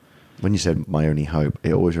When you said my only hope,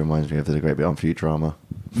 it always reminds me of there's a great bit on Futurama,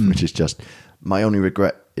 which is just, my only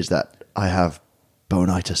regret is that I have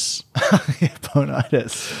bonitis. Yeah,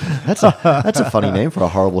 bonitis. That's a funny name for a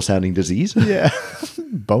horrible sounding disease. Yeah.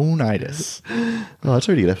 Bonitis. Oh, that's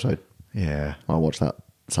a really good episode. Yeah. I'll watch that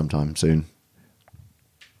sometime soon.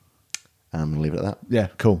 And I'm going to leave it at that. Yeah,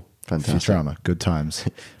 cool. Fantastic. Futurama, good times.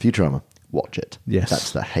 Futurama, watch it. Yes.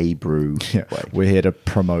 That's the Hey Brew Yeah, way. we're here to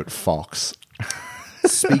promote Fox.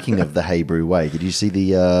 Speaking of the Hey Brew way, did you see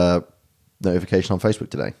the notification on Facebook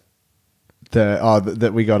today?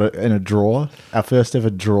 That we got it in a drawer. Our first ever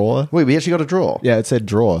drawer. Wait, we actually got a draw? Yeah, it said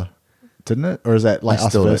drawer, didn't it? Or is that like I us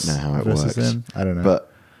still don't versus, know how it versus works. them? I don't know.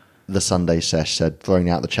 But the Sunday sesh said, throwing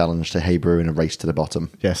out the challenge to Hey Brew in a race to the bottom.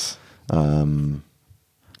 yes,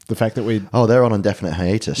 the fact that we Oh, they're on indefinite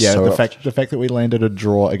hiatus. yeah So the fact that we landed a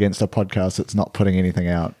draw against a podcast that's not putting anything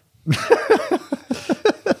out.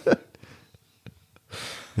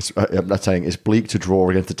 I'm not saying it's bleak to draw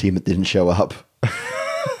against a team that didn't show up.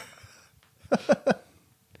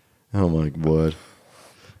 Oh my word.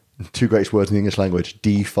 Two greatest words in the English language.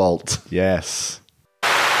 Default. Yes.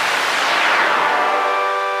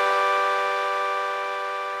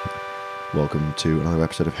 Welcome to another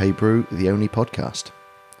episode of Hey Brew, the only podcast.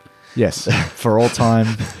 Yes. For all time,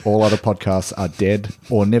 all other podcasts are dead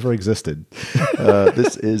or never existed.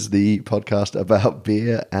 This is the podcast about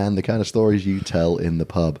beer and the kind of stories you tell in the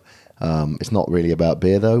pub. It's not really about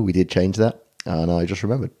beer, though. We did change that, and I just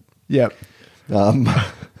remembered. Yep. I'm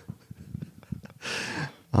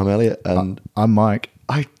Elliot, and I'm Mike.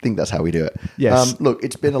 I think that's how we do it. Yes. Look,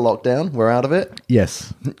 it's been a lockdown. We're out of it.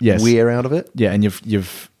 Yes. Yes. We're out of it. Yeah, and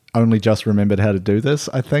you've only just remembered how to do this,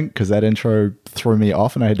 I think, because that intro threw me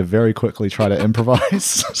off and I had to very quickly try to improvise.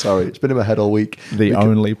 Sorry, it's been in my head all week. The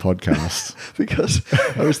only podcast. Because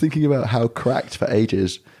I was thinking about how Cracked for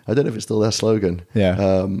ages, I don't know if it's still their slogan.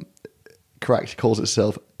 Yeah. Cracked calls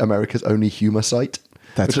itself America's only humor site.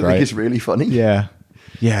 That's which I great. think is really funny. Yeah.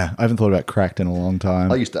 Yeah. I haven't thought about Cracked in a long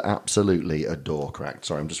time. I used to absolutely adore Cracked.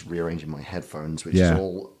 Sorry, I'm just rearranging my headphones, which Yeah. is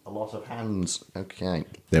all a lot of hands. Okay.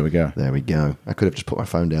 There we go. There we go. I could have just put my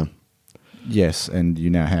phone down. Yes, and you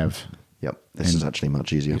now have. Yep. This is actually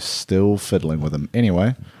much easier. You're still fiddling with them.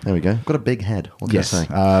 Anyway. There we go. Got a big head. What can Yes. I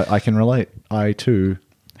say? I can relate. I, too,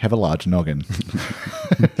 have a large noggin.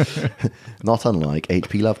 Not unlike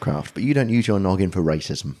H.P. Lovecraft, but you don't use your noggin for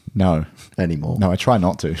racism No. anymore. No, I try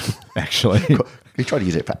not to, actually. You try to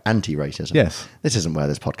use it for anti-racism. Yes. This isn't where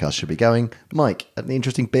this podcast should be going. Mike, any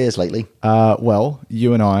interesting beers lately? Well,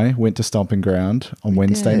 you and I went to Stomping Ground on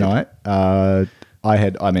Wednesday did. night.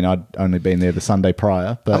 I'd only been there the Sunday prior,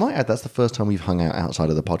 I but might add that's the first time we've hung out outside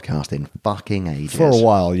of the podcast in fucking ages. for a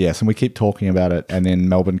while, yes. And we keep talking about it, and then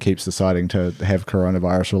Melbourne keeps deciding to have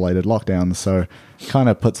coronavirus-related lockdowns, so kind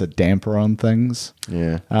of puts a damper on things.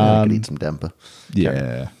 Yeah. I could eat some damper.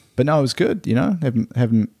 Yeah. But no, it was good, you know.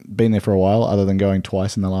 Haven't been there for a while, other than going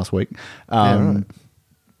twice in the last week. Right.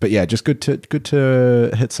 But yeah, just good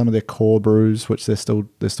to hit some of their core brews, which they're still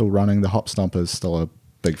running. The Hop Stomper's still a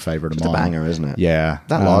big favorite It's of a mine. banger, isn't it? Yeah,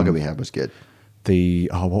 That lager we had was good.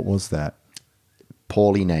 What was that?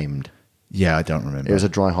 Poorly named. Yeah, I don't remember. It was a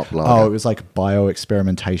dry hop lager. Oh, it was like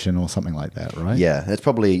bio-experimentation or something like that, right? Yeah, it's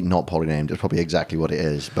probably not poorly named. It's probably exactly what it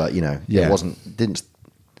is, but Yeah. it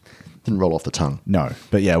didn't roll off the tongue. No,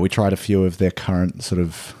 but yeah, we tried a few of their current sort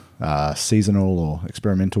of seasonal or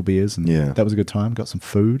experimental beers, and Yeah. that was a good time. Got some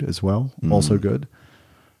food as well, also good.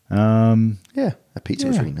 Yeah, that pizza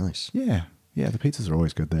was Yeah. really nice. Yeah, the pizzas are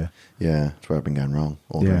always good there. Yeah, that's where I've been going wrong,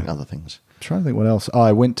 ordering Yeah. other things. Trying to think what else. Oh,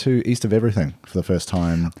 I went to East of Everything for the first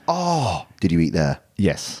time. Oh, did you eat there?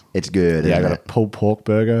 Yes. It's good, Yeah, I isn't got it? a pulled pork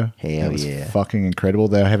burger. Hell That was yeah. fucking incredible.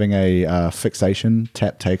 They're having a Fixation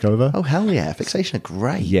tap takeover. Oh, hell yeah. Fixation are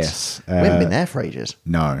great. Yes. We haven't been there for ages.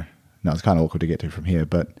 No, it's kind of awkward to get to from here,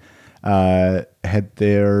 but had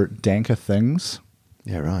their Danker things.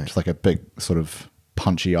 Yeah, right. It's like a big sort of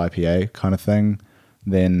punchy IPA kind of thing.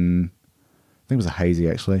 Then I think it was a hazy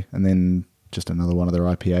actually, and then just another one of their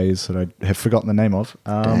IPAs that I have forgotten the name of.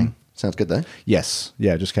 Dang. Sounds good, though. Yes,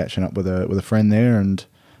 yeah, just catching up with a friend there and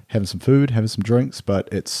having some food, having some drinks. But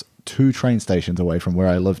it's 2 train stations away from where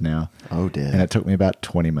I live now. Oh, dear. And it took me about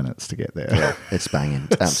 20 minutes to get there. Yeah, it's banging.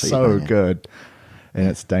 It's It's absolutely so banging. good, and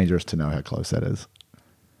it's dangerous to know how close that is.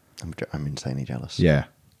 I'm insanely jealous. Yeah.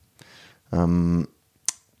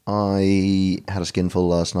 I had a skinful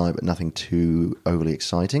last night, but nothing too overly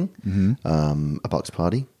exciting. Mm-hmm. A box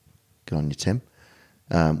party. Good on you, Tim.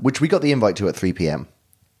 Which we got the invite to at 3 p.m.,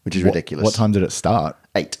 which is ridiculous. What time did it start?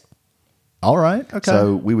 8. All right. Okay.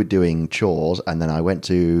 So we were doing chores, and then I went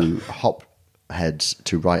to Hop Heads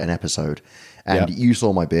to write an episode. And Yep. you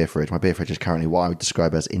saw my beer fridge. My beer fridge is currently what I would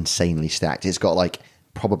describe as insanely stacked. It's got like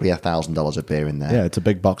probably $1,000 of beer in there. Yeah, it's a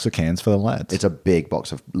big box of cans for the lads. It's a big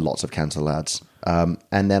box of lots of cans of lads. And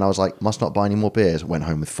then I was like, must not buy any more beers. Went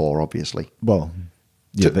home with 4, obviously. Well,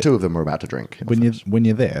 yeah, Two of them were about to drink. when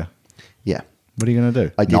you're there, Yeah. what are you going to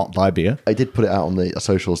do? I did- Not buy beer? I did put it out on the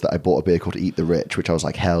socials that I bought a beer called Eat the Rich, which I was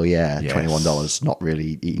like, hell yeah, Yes. $21. Not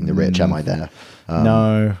really eating the rich, am I there?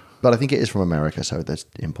 No. But I think it is from America, so there's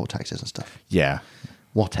import taxes and stuff. Yeah.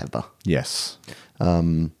 Whatever. Yes.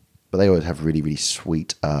 But they always have really, really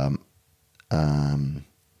sweet artwork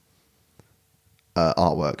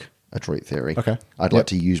at Droid Theory. Okay. I'd Yep. like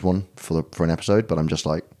to use one for an episode, but I'm just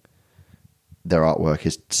like, their artwork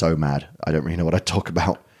is so mad. I don't really know what I'd talk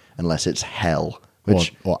about unless it's hell,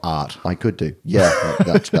 which or art. I could do. Yeah,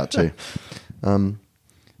 that's that too.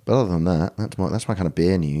 But other than that, that's my kind of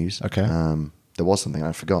beer news. Okay. There was something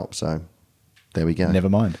I forgot, so there we go. Never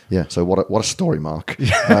mind. Yeah. So what a story, Mark.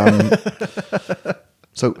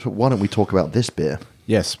 So why don't we talk about this beer?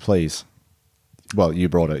 Yes, please. Well, you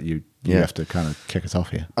brought it. You Yeah. have to kind of kick us off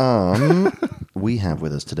here. We have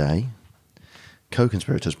with us today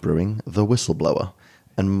Co-Conspirators Brewing, The Whistleblower.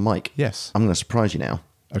 And Mike, Yes. I'm going to surprise you now.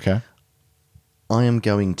 Okay. I am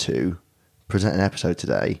going to present an episode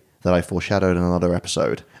today that I foreshadowed in another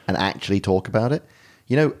episode and actually talk about it.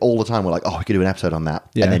 You know, all the time we're like, oh, we could do an episode on that,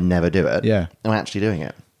 Yeah. and then never do it. Yeah. I'm actually doing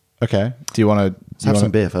it. Okay. Do you want to Let's have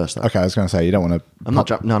some beer first, though. Okay, I was going to say you don't want to. I'm not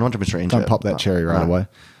jumping straight into Don't it. pop that cherry right away.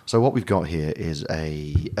 So what we've got here is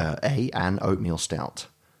an oatmeal stout.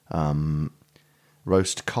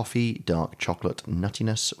 Roast coffee, dark chocolate,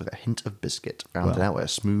 nuttiness with a hint of biscuit, rounded out by a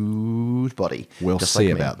smooth body. We'll just see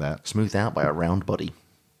like me. about that. Smoothed out by a round body.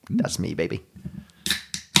 That's me, baby.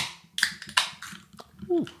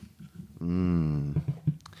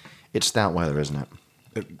 It's stout weather, isn't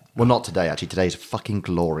it? Well, not today, actually. Today's fucking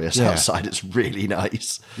glorious Yeah. outside. It's really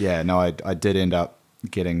nice. Yeah. No, I did end up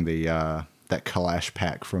getting the that Kalash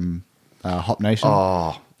pack from Hop Nation.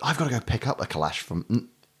 Oh, I've got to go pick up a Kalash from...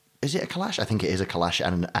 Is it a Kalash? I think it is a Kalash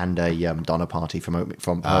and a Donner Party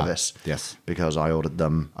from Purvis. yes. Because I ordered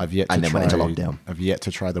them I've yet and to then try. went into lockdown. I've yet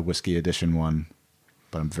to try the whiskey edition one,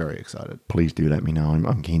 but I'm very excited. Please do let me know.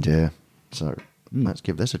 I'm keen to hear. So let's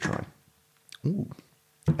give this a try. Ooh,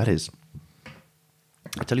 that is...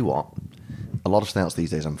 I tell you what, a lot of stouts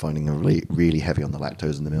these days I'm finding are really, really heavy on the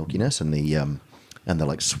lactose and the milkiness and the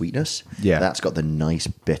like sweetness. Yeah. That's got the nice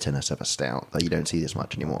bitterness of a stout that you don't see this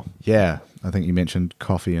much anymore. Yeah, I think you mentioned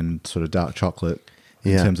coffee and sort of dark chocolate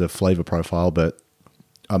in Yeah. terms of flavor profile, but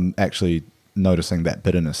I'm actually noticing that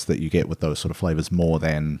bitterness that you get with those sort of flavors more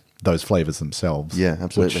than those flavors themselves. Yeah,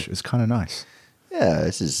 absolutely. Which is kind of nice. Yeah,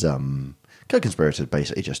 this is Co-Conspirators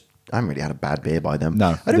basically just... I haven't really had a bad beer by them.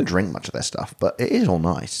 No. I don't drink much of their stuff, but it is all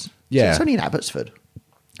nice. Yeah. It's only in Abbotsford.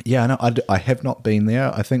 Yeah, no, I have not been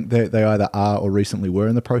there. I think they either are or recently were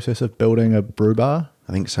in the process of building a brew bar.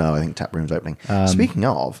 I think so. I think tap room's opening. Speaking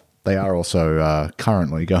of, They are also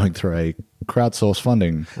currently going through a crowdsource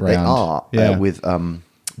funding round. they are Yeah. with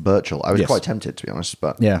Birchall. I was Yes. quite tempted, to be honest,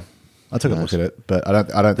 but Yeah, I took a look at it, but I don't.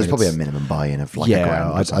 there's think probably a it's- minimum buy-in of like a Yeah,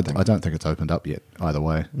 grand or something. I don't think it's opened up yet. Either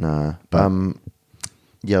way. No. But-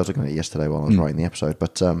 Yeah, I was looking at it yesterday while I was writing the episode.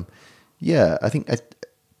 But yeah, I think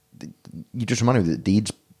you just reminded me that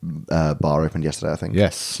Deed's bar opened yesterday, I think.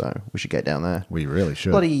 Yes. So we should get down there. We really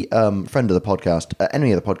should. Bloody friend of the podcast,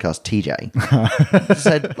 enemy of the podcast, TJ,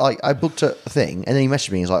 said, like, I booked a thing. And then he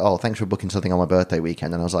messaged me. He's like, oh, thanks for booking something on my birthday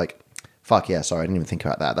weekend. And I was like, fuck yeah, sorry, I didn't even think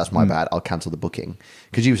about that. That's my bad. I'll cancel the booking.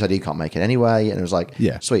 Because you said you can't make it anyway. And it was like,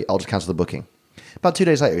 Yeah. sweet, I'll just cancel the booking. About 2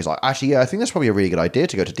 days later, he's like, actually, yeah, I think that's probably a really good idea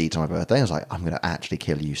to go to Deeds on my birthday. I was like, I'm going to actually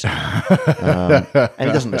kill you soon. And he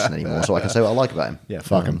doesn't listen anymore, so I can say what I like about him. Yeah,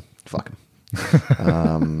 fuck him. Fuck him.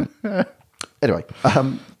 Anyway,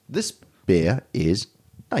 this beer is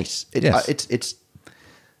nice. Yes. It's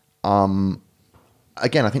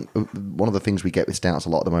again, I think one of the things we get with stouts a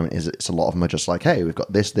lot at the moment is it's a lot of them are just like, hey, we've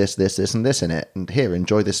got this, and this in it, and here,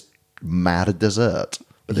 enjoy this mad dessert.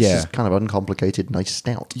 But this Yeah. is kind of uncomplicated, nice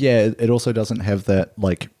stout. Yeah, it also doesn't have that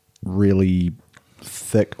like really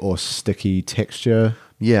thick or sticky texture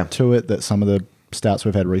Yeah. to it that some of the stouts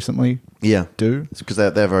we've had recently Yeah, do. it's because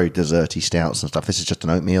they're very desserty stouts and stuff. This is just an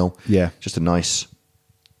oatmeal. Yeah. just a nice,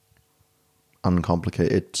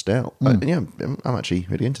 uncomplicated stout. Yeah, I'm actually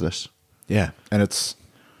really into this. Yeah, and it's,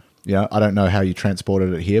 I don't know how you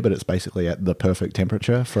transported it here, but it's basically at the perfect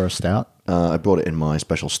temperature for a stout. I brought it in my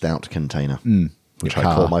special stout container, which Your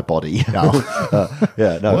I call car. my body. Oh.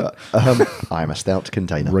 Yeah, no, I'm a stout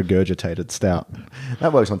container. Regurgitated stout.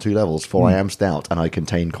 That works on 2 levels. For I am stout, and I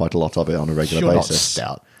contain quite a lot of it on a regular You're not basis.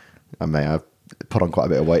 stout. I may have put on quite a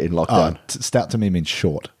bit of weight in lockdown. Stout to me means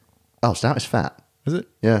short. Oh, stout is fat. Is it?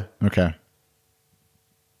 Yeah. Okay.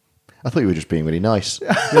 I thought you were just being really nice.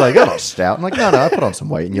 You're like, I'm not stout. I'm like, no, I put on some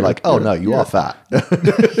weight. And you're like, oh, no, you are fat.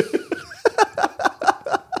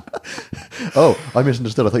 Oh, I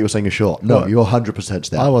misunderstood. I thought you were saying you're short. No, What? you're 100%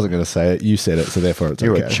 stout. I wasn't going to say it. You said it, so therefore it's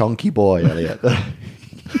You're okay. a chunky boy, Elliot.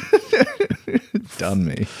 Done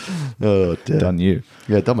me. Oh, dear. Done you.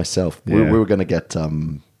 Yeah, done myself. Yeah. We were going to get,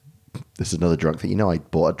 this is another drunk thing. You know, I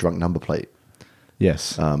bought a drunk number plate.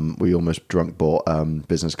 Yes. We almost drunk bought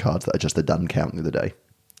business cards that are just the done count the other day.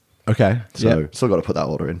 Okay. So Yeah. still got to put that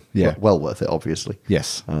order in. Yeah. Well worth it, obviously.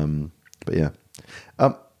 Yes. But yeah.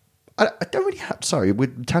 I don't really have, sorry, we're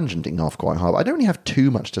tangenting off quite hard. I don't really have too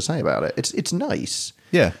much to say about it. It's nice.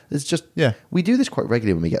 Yeah. It's just, Yeah. we do this quite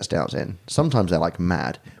regularly when we get stouts in. Sometimes they're like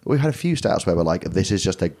mad. But we've had a few stouts where we're like, this is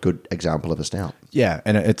just a good example of a stout. Yeah,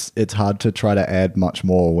 and it's hard to try to add much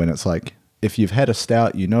more when it's like, if you've had a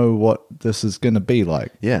stout, you know what this is going to be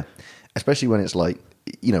like. Yeah. Especially when it's like,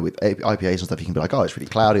 you know, with IPAs and stuff, you can be like, oh, it's really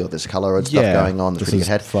cloudy or this colour and stuff going on. There's This really is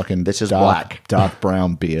good head. fucking This is dark, black. dark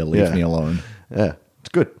brown beer. Leave Yeah. me alone. Yeah. It's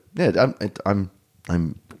good. Yeah. I'm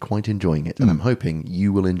quite enjoying it. And I'm hoping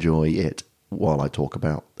you will enjoy it while I talk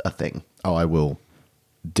about a thing. Oh, I will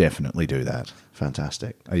definitely do that.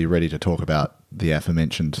 Fantastic. Are you ready to talk about the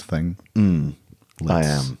aforementioned thing? I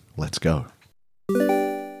am. Let's go.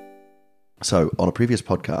 So, on a previous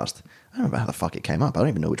podcast, I don't remember how the fuck it came up. I don't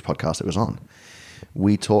even know which podcast it was on.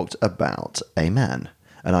 We talked about a man.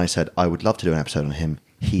 And I said, I would love to do an episode on him.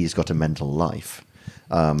 He's got a mental life.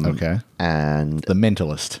 Okay. And The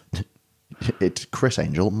Mentalist. it's Chris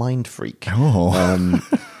Angel, Mind Freak. Oh.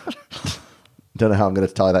 Don't know how I'm going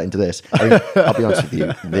to tie that into this. I mean, I'll be honest with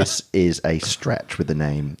you. This is a stretch with the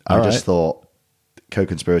name. I All just right. thought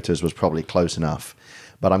Co-Conspirators was probably close enough.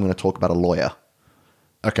 But I'm going to talk about a lawyer.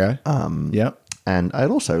 Okay. Yeah. And I'd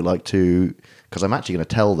also like to, because I'm actually going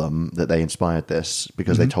to tell them that they inspired this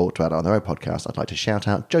because they talked about it on their own podcast. I'd like to shout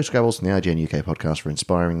out Joe Scrabbles from the IGN UK podcast for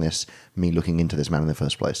inspiring this, me looking into this man in the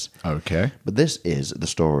first place. Okay. But this is the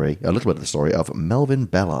story, a little bit of the story of Melvin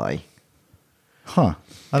Belli. Huh.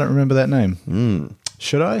 I don't remember that name.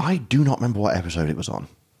 Should I? I do not remember what episode it was on.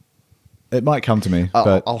 It might come to me,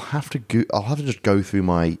 but I'll have to just go through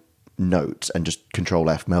my notes and just Control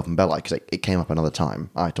F Melvin Belli because it came up another time.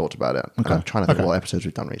 I talked about it. Okay. I'm trying to think Okay. what episodes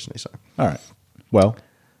we've done recently. So all right. Well,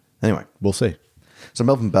 anyway. we'll see. So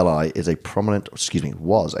Melvin Belli was a prominent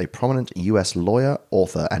US lawyer,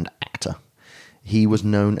 author, and actor. He was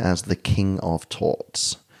known as the King of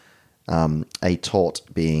Torts. A tort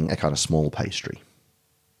being a kind of small pastry.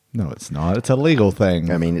 No, it's not. It's a legal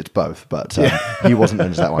thing. I mean, it's both, but he wasn't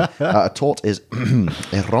known as that one. A tort is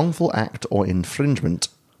a wrongful act or infringement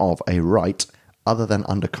of a right other than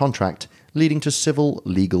under contract, leading to civil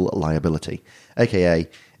legal liability, aka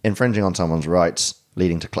infringing on someone's rights,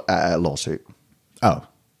 leading to a lawsuit. Oh,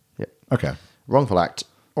 Yeah. okay. Wrongful act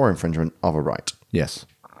or infringement of a right. Yes.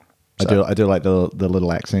 So- I do like the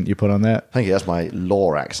little accent you put on that. Thank you. That's my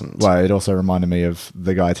law accent. Well, it also reminded me of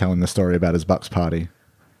the guy telling the story about his Bucks party.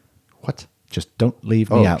 What? Just don't leave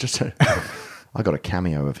me out. Just I got a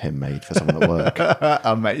cameo of him made for someone at work. It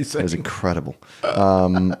Amazing. was incredible.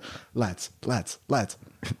 Lads.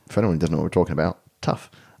 For anyone who doesn't know what we're talking about, tough.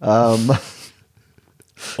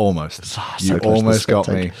 Almost. So You close to the almost got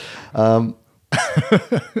script me.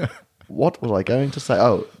 What was I going to say?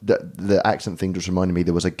 Oh, the accent thing just reminded me.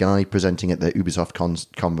 There was a guy presenting at the Ubisoft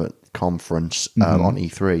conference on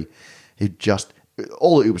E3 who just...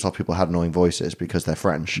 All the Ubisoft people had annoying voices because they're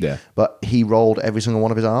French. Yeah. But he rolled every single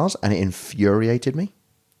one of his R's and it infuriated me.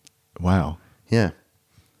 Wow. Yeah.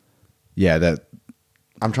 Yeah, that...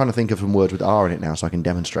 I'm trying to think of some words with R in it now so I can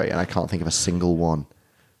demonstrate, and I can't think of a single one.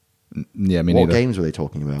 Yeah, me What neither. games were they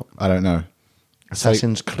talking about? I don't know.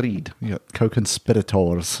 Assassin's Creed. You got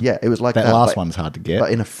co-conspirators. Yeah, it was like That that. last but- one's hard to get.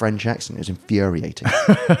 But in a French accent. It was infuriating.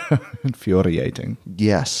 Infuriating.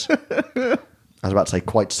 Yes. I was about to say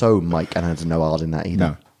quite so, Mike, and there's no R's in that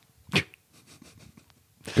either. No.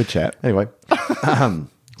 Good chat. Anyway,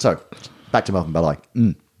 so back to Melvin Belli.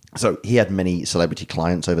 So he had many celebrity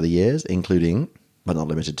clients over the years, including, but not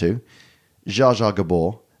limited to, Jar Jar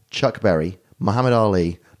Gabor, Chuck Berry, Muhammad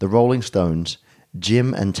Ali, the Rolling Stones,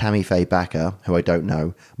 Jim and Tammy Faye Bakker, who I don't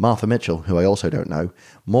know, Martha Mitchell, who I also don't know,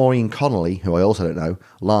 Maureen Connolly, who I also don't know,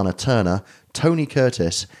 Lana Turner, Tony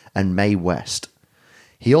Curtis, and Mae West.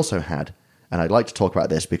 He also had, and I'd like to talk about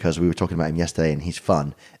this because we were talking about him yesterday and he's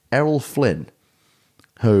fun, Errol Flynn,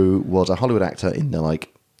 who was a Hollywood actor in the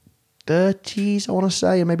 30s, I want to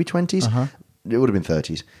say, or maybe 20s. It would have been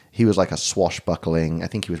 30s. He was like a swashbuckling, I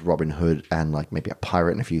think he was Robin Hood and maybe a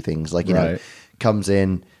pirate and a few things. You know, Right. comes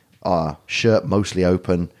in, shirt mostly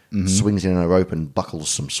open, swings in a rope and buckles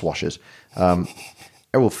some swashes.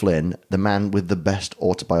 Errol Flynn, the man with the best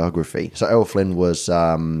autobiography. So Errol Flynn was...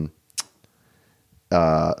 so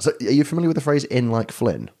are you familiar with the phrase "in like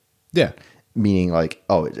Flynn"? Yeah. Meaning like,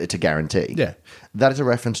 oh, it's a guarantee. Yeah. That is a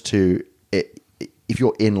reference to it. If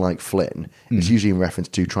you're in like Flynn, it's usually in reference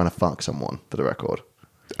to trying to fuck someone, for the record.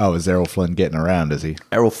 Oh, is Errol Flynn getting around, is he?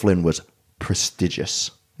 Errol Flynn was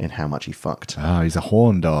prestigious in how much he fucked. Oh, he's a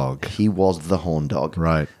horn dog. He was the horn dog.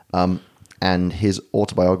 Right. And his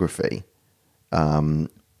autobiography,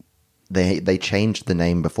 they changed the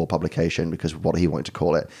name before publication because of what he wanted to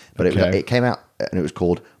call it. But it came out and it was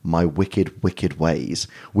called My Wicked, Wicked Ways,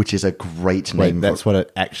 which is a great name. Wait, that's what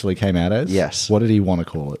it actually came out as? Yes. What did he want to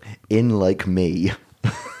call it? In Like Me.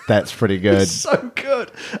 That's pretty good. It's so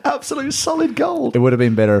good. Absolute solid gold. It would have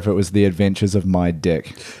been better if it was The Adventures of My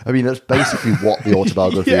Dick. I mean, that's basically what the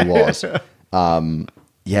autobiography was.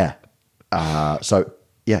 Yeah. So,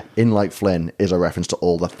 yeah, In Like Flynn is a reference to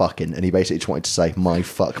all the fucking, and he basically just wanted to say, my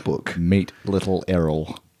fuck book. Meet Little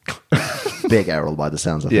Errol. Big Errol by the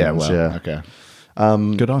sounds of Yeah, things. well, okay.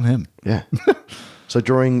 Good on him. Yeah. So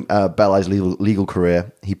during Belai's legal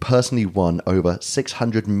career, he personally won over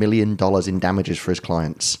 $600 million in damages for his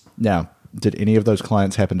clients. Now, did any of those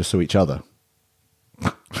clients happen to sue each other?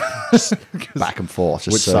 Back and forth.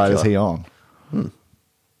 Just Which side is circular. he on?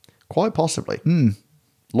 Quite possibly.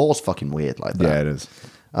 Law's fucking weird like that. Yeah, it is.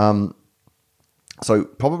 So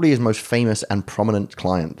probably his most famous and prominent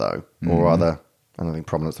client, though, or rather, I don't think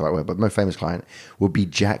prominent's the right word, but most famous client would be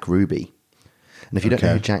Jack Ruby. And if you don't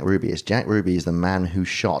know who Jack Ruby is the man who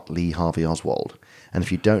shot Lee Harvey Oswald. And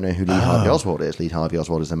if you don't know who Lee Harvey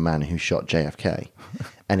Oswald is the man who shot JFK.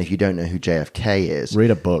 And if you don't know who JFK is...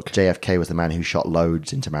 Read a book. JFK was the man who shot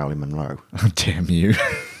loads into Marilyn Monroe. Damn you.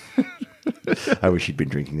 I wish you'd been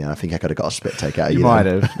drinking that. I think I could have got a spit take out of You you. might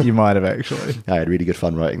have. You might have, actually. I had really good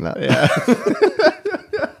fun writing that. Yeah.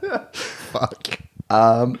 Fuck.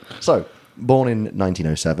 So, born in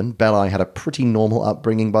 1907, Belai had a pretty normal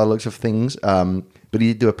upbringing by the looks of things, but he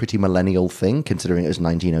did do a pretty millennial thing, considering it was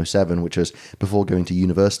 1907, which was before going to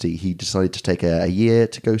university. He decided to take a year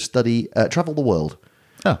to go study, travel the world.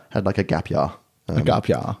 Oh. Had like a gap year. A gap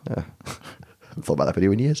year. I haven't thought about that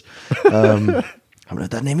video in years. Haven't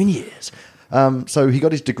heard that name in years. So he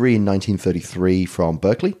got his degree in 1933 from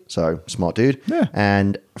Berkeley, so smart dude. Yeah.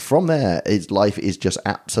 And from there, his life is just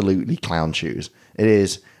absolutely clown shoes. It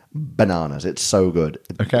is bananas. It's so good.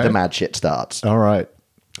 Okay. The mad shit starts. All right.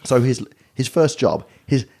 So his first job,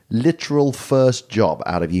 his literal first job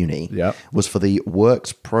out of uni, Yep. was for the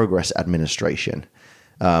Works Progress Administration.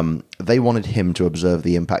 They wanted him to observe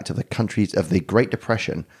the impact of the Great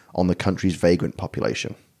Depression on the country's vagrant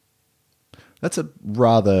population. That's a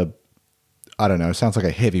rather, I don't know, sounds like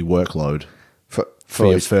a heavy workload For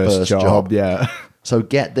your his first job. Yeah. So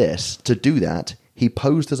get this, to do that, he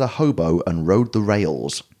posed as a hobo and rode the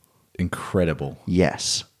rails. Incredible.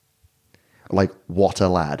 Yes. Like, what a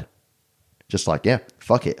lad. Just like, yeah,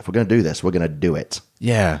 fuck it. If we're going to do this, we're going to do it.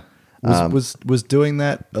 Yeah. Was doing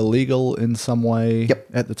that illegal in some way Yep.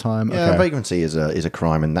 at the time? Yeah, Okay. vagrancy is a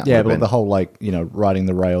crime, and that Yeah, would but have the been... whole, like, riding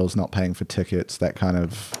the rails, not paying for tickets, that kind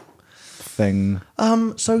of thing.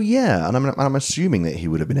 So yeah, and I'm assuming that he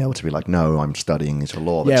would have been able to be like, no, I'm studying this for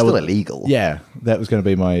law. But it's still illegal. Yeah, that was going to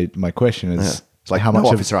be my question is It's like, how no,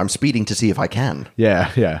 much officer, I'm speeding to see if I can.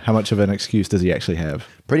 how much of an excuse does he actually have?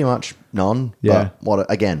 Pretty much none. Yeah. But what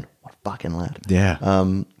a fucking lad. Yeah.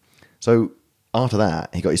 So after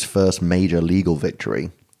that, he got his first major legal victory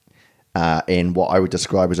in what I would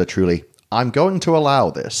describe as a truly, I'm going to allow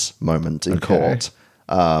this moment in court.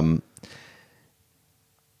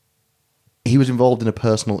 He was involved in a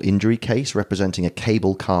personal injury case representing a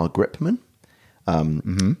cable car gripman.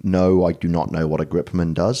 No, I do not know what a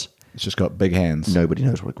gripman does. It's just got big hands. Nobody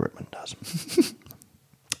knows what a gripman does.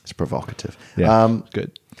 It's provocative. Yeah.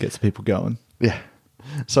 Good. Gets people going. Yeah.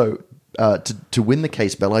 So to win the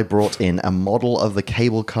case, Belai brought in a model of the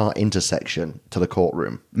cable car intersection to the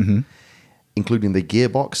courtroom, including the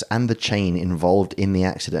gearbox and the chain involved in the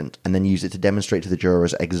accident, and then used it to demonstrate to the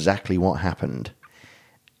jurors exactly what happened.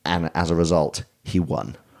 And as a result, he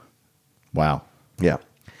won. Wow. Yeah.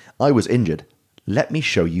 I was injured. Let me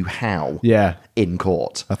show you how. Yeah. In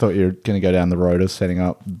court. I thought you were going to go down the road of setting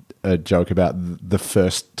up a joke about the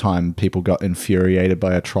first time people got infuriated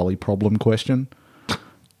by a trolley problem question.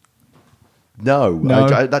 No.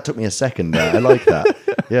 That took me a second there. I like that.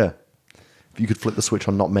 Yeah. If you could flip the switch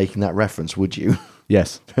on not making that reference, would you?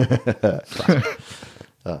 Yes. But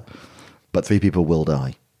 3 people will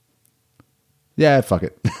die. Yeah, fuck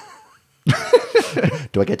it.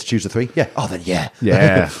 Do I get to choose the 3? Yeah. Oh, then yeah.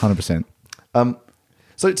 Yeah, 100%.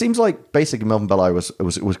 So it seems like basically Melvin Belli was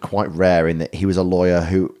quite rare in that he was a lawyer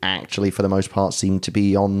who actually, for the most part, seemed to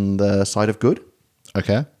be on the side of good.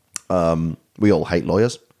 Okay. We all hate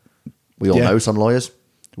lawyers. We all Yeah. know some lawyers.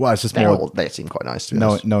 Well, it's just more They seem quite nice to be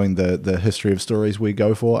honest. knowing the history of stories we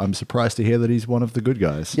go for. I'm surprised to hear that he's one of the good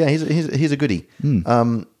guys. Yeah, he's a goodie.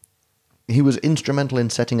 He was instrumental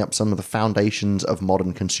in setting up some of the foundations of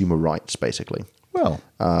modern consumer rights, basically. Well,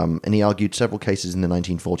 And he argued several cases in the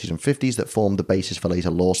 1940s and 50s that formed the basis for later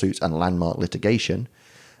lawsuits and landmark litigation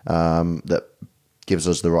that gives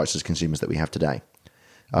us the rights as consumers that we have today.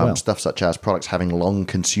 Well. Stuff such as products having long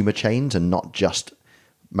consumer chains and not just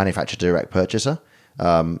manufacturer to direct purchaser.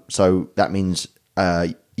 So that means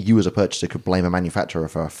you as a purchaser could blame a manufacturer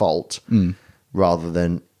for a fault rather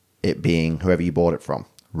than it being whoever you bought it from.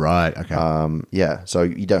 right. Okay. Yeah, so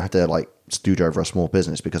you don't have to like stooge over a small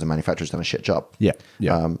business because the manufacturer's done a shit job. Yeah,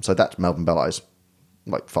 yeah. So that's Melvin Belli's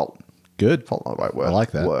like fault. Good. Fault, not the right word. I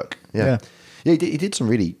like that. Work. Yeah. Yeah. Yeah, he did some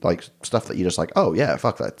really like stuff that you're just like, oh yeah,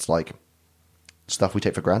 fuck, that's like stuff we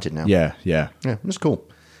take for granted now. Yeah, yeah. Yeah, it's cool.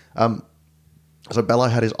 So Belli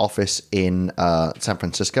had his office in San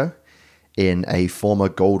Francisco in a former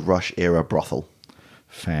Gold Rush era brothel.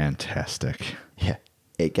 Fantastic. Yeah,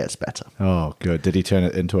 it gets better. Oh, good. Did he turn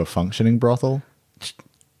it into a functioning brothel?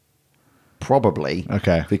 Probably.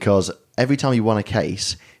 Okay. Because every time he won a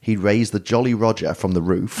case, he'd raise the Jolly Roger from the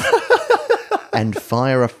roof and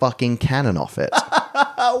fire a fucking cannon off it.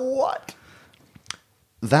 What?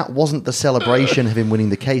 That wasn't the celebration of him winning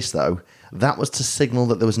the case, though. That was to signal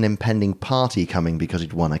that there was an impending party coming because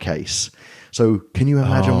he'd won a case. So can you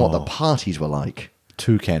imagine what the parties were like?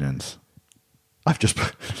 2 cannons. I've just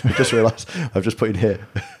realised I've just put in here,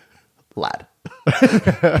 lad.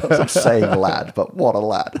 I'm saying lad, but what a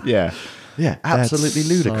lad. Yeah. Yeah, absolutely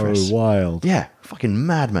That's ludicrous. So wild. Yeah, fucking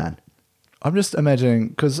madman. I'm just imagining,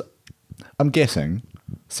 because I'm guessing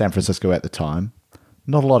San Francisco at the time,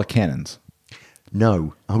 not a lot of cannons.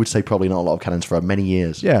 No, I would say probably not a lot of cannons for many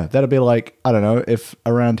years. Yeah, that'd be like, I don't know, if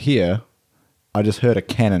around here I just heard a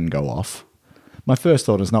cannon go off, my first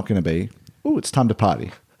thought is not going to be, oh, it's time to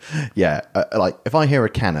party. Yeah, like if I hear a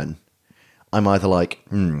cannon, I'm either like,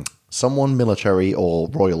 someone military or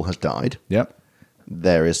royal has died. Yep.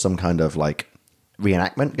 There is some kind of like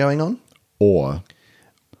reenactment going on. Or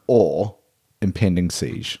Or, impending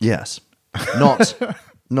siege. yes,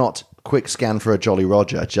 not quick scan for a Jolly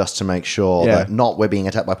Roger just to make sure Yeah. that not we're being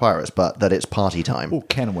attacked by pirates, but that it's party time. Oh,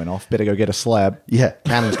 cannon went off. Better go get a slab. Yeah,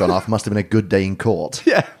 cannon's gone off. Must have been a good day in court.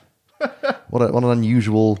 Yeah. What an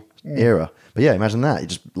unusual era. But yeah, imagine that. You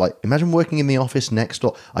just like imagine working in the office next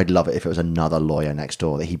door. I'd love it if it was another lawyer next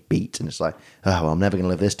door that he beat, and it's like, oh, well, I'm never going to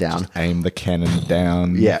live this down. Aim the cannon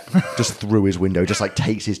down. Yeah, just through his window, just like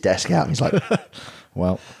takes his desk out, and he's like,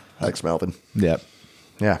 Well, thanks, Melvin. yep.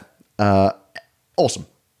 Yeah, awesome.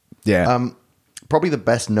 Yeah. Probably the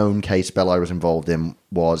best known case Belli was involved in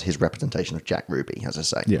was his representation of Jack Ruby, as I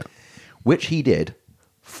say. Yeah. Which he did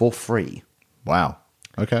for free. Wow.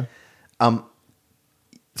 Okay.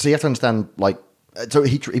 So you have to understand, like, so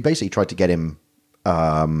he basically tried to get him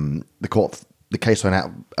the case thrown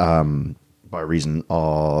out by reason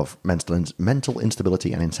of mental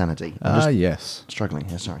instability and insanity. I'm just Yes. struggling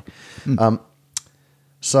here, sorry.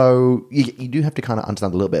 So you do have to kind of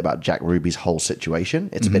understand a little bit about Jack Ruby's whole situation.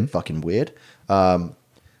 It's a bit fucking weird.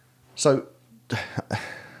 So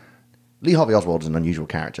Lee Harvey Oswald is an unusual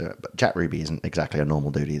character, but Jack Ruby isn't exactly a normal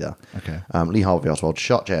dude either. Okay. Lee Harvey Oswald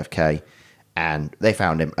shot JFK, and they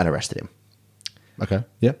found him and arrested him. Okay.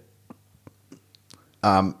 Yeah.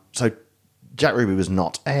 So Jack Ruby was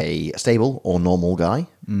not a stable or normal guy.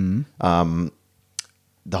 The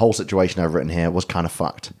whole situation I've written here was kind of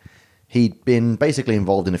fucked. He'd been basically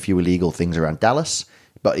involved in a few illegal things around Dallas,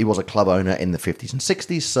 but he was a club owner in the 50s and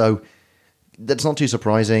 60s, so that's not too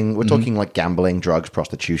surprising. We're talking like gambling, drugs,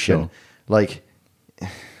 prostitution, Sure. like,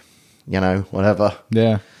 whatever.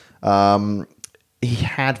 Yeah. He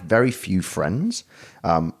had very few friends,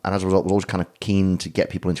 and as a result was always kind of keen to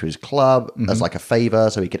get people into his club as like a favor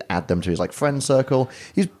so he could add them to his like friend circle.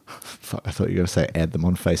 He's Fuck, I thought you were going to say add them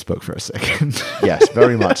on Facebook for a second. Yes,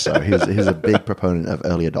 very much so. He's a big proponent of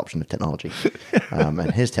early adoption of technology,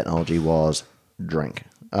 and his technology was drink.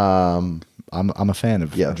 I'm a fan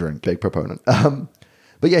of Yeah, drink. big proponent.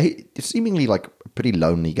 But yeah, he's seemingly like a pretty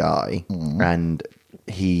lonely guy, and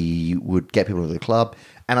he would get people to the club.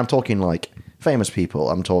 And I'm talking like famous people.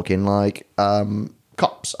 I'm talking like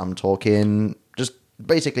cops. I'm talking just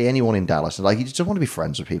basically anyone in Dallas. Like he just wanted to be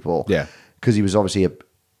friends with people. Yeah. because he was obviously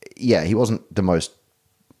he wasn't the most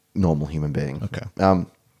normal human being. Okay.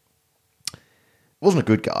 Wasn't a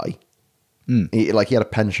good guy. He had a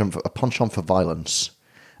penchant for violence.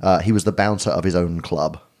 He was the bouncer of his own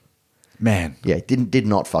club. Man. Yeah, did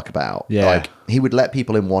not fuck about. Yeah. Like, he would let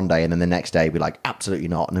people in one day and then the next day be like, absolutely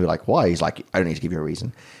not. And they'd be like, why? He's like, I don't need to give you a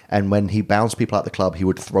reason. And when he bounced people out the club, he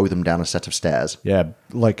would throw them down a set of stairs. Yeah,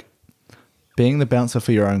 like being the bouncer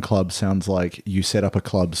for your own club sounds like you set up a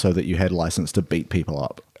club so that you had license to beat people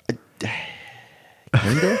up.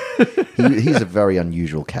 Kinda? He's a very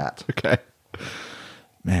unusual cat. Okay.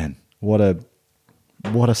 Man, what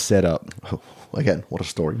a setup. Again, what a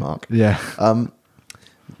story, Mark. Yeah.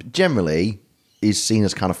 Generally is seen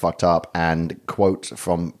as kind of fucked up and, quote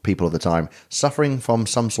from people of the time, suffering from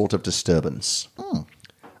some sort of disturbance.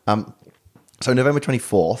 So November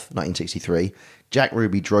 24th, 1963, Jack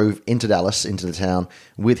Ruby drove into Dallas, into the town,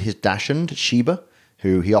 with his dachshund, Sheba,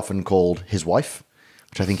 who he often called his wife,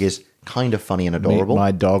 which I think is kind of funny and adorable. Meet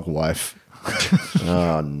my dog wife.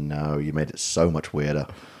 Oh, no, you made it so much weirder.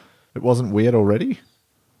 It wasn't weird already?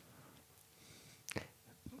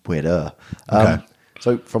 Weirder. Okay.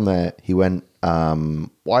 So from there, he went,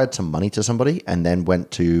 wired some money to somebody and then went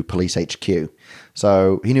to police HQ.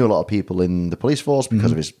 So he knew a lot of people in the police force because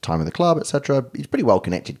of his time in the club, etc. He's a pretty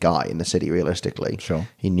well-connected guy in the city, realistically. Sure.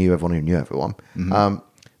 He knew everyone who knew everyone.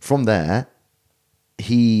 From there,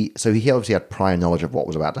 he obviously had prior knowledge of what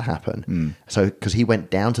was about to happen. So because he went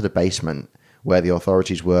down to the basement where the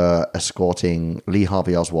authorities were escorting Lee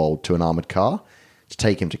Harvey Oswald to an armored car to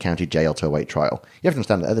take him to county jail to await trial. You have to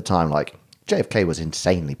understand that at the time, like, JFK was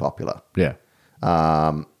insanely popular. Yeah.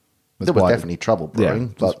 There was definitely trouble brewing.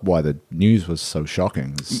 That's But why the news was so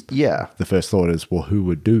shocking. yeah. The first thought is, well, who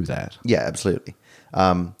would do that? Yeah, absolutely.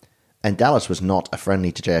 And Dallas was not a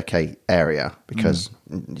friendly to JFK area because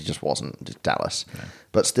it just wasn't, just Dallas. Yeah.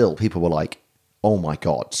 But still, people were like, oh my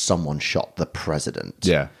God, someone shot the president.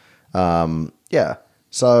 Yeah. Yeah.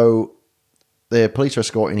 So the police are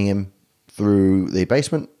escorting him through the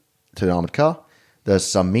basement to the armored car. There's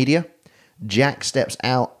some media. Jack steps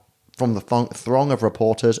out from the throng of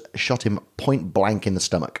reporters, shot him point blank in the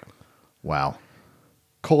stomach, Wow.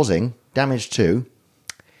 causing damage to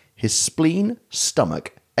his spleen,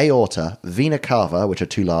 stomach, aorta, vena cava, which are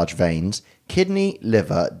two large veins, kidney,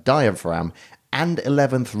 liver, diaphragm, and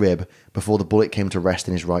 11th rib before the bullet came to rest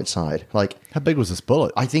in his right side. Like, How big was this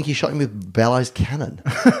bullet? I think he shot him with Bell-Eyes cannon.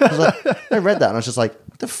 I read that and I was just like,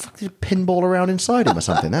 what the fuck, did you pinball around inside him or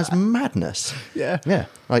something? That's madness. Yeah. Yeah.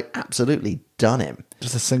 Like, absolutely done him.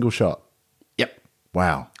 Just a single shot. Yep.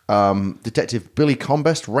 Wow. Detective Billy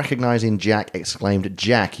Combest, recognizing Jack, exclaimed,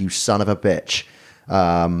 "Jack, you son of a bitch."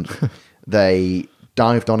 They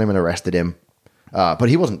dived on him and arrested him. But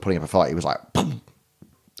he wasn't putting up a fight. He was like, boom.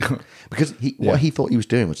 Because what he thought he was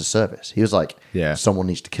doing was a service. He was like, someone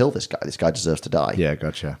needs to kill this guy. This guy deserves to die. Yeah,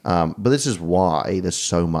 gotcha. But this is why there's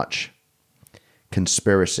so much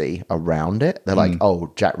conspiracy around it. They're like,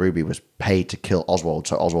 oh, Jack Ruby was paid to kill Oswald,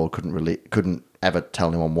 so Oswald couldn't ever tell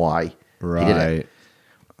anyone why he did it.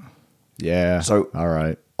 Yeah. So, all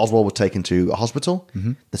right. Oswald was taken to a hospital,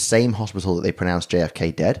 the same hospital that they pronounced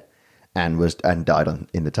JFK dead, and died on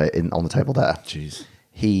the table there. Jeez.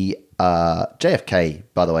 JFK,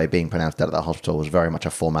 by the way, being pronounced dead at that hospital was very much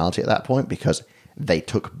a formality at that point because they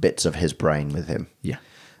took bits of his brain with him. Yeah.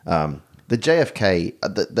 The JFK,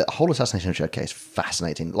 the whole assassination of JFK is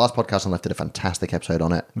fascinating. The last podcast on Left did a fantastic episode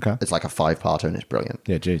on it. Okay. It's like a 5-parter and it's brilliant.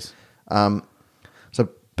 Yeah, jeez. So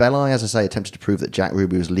Bell-Eye, as I say, attempted to prove that Jack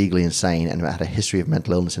Ruby was legally insane and had a history of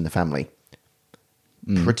mental illness in the family.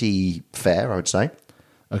 Pretty fair, I would say.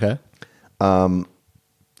 Okay. On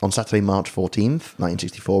Saturday, March 14th,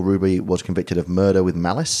 1964, Ruby was convicted of murder with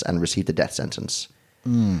malice and received a death sentence.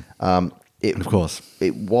 Of course.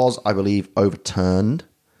 It was, I believe, overturned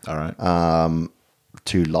All right.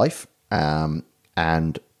 to life,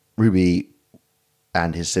 and Ruby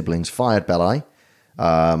and his siblings fired Bell-Eye,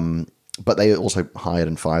 but they also hired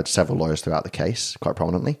and fired several lawyers throughout the case, quite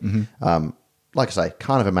prominently. Like I say,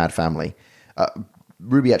 kind of a mad family.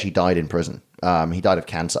 Ruby actually died in prison. He died of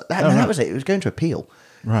cancer. That was it. He was going to appeal.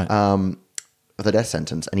 Right. Of the death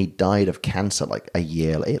sentence, and he died of cancer like a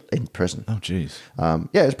year in prison. Oh, jeez.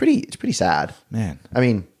 Yeah, it's pretty sad. Man. I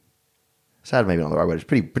mean, sad maybe not the right word. It's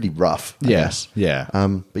pretty rough. I guess. Yeah.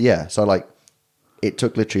 But yeah, so like, it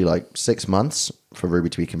took literally like 6 months for Ruby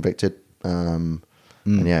to be convicted. And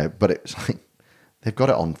yeah, but it's like they've got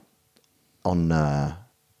it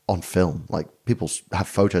on film. Like, people have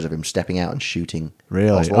photos of him stepping out and shooting.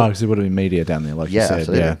 Really? Oswald. Oh, because there would have been media down there, like you said.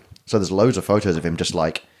 Absolutely. Yeah. So there's loads of photos of him just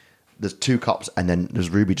like, there's 2 cops and then there's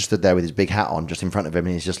Ruby just stood there with his big hat on just in front of him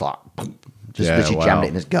and he's just like, literally jammed it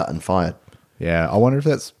in his gut and fired. Yeah. I wonder if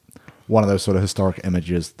that's one of those sort of historic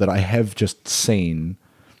images that I have just seen,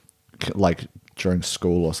 like, during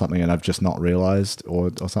school or something, and I've just not realized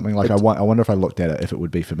or something. Like I wonder if I looked at it, if it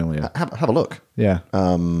would be familiar. Have a look. Yeah.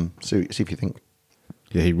 See if you think.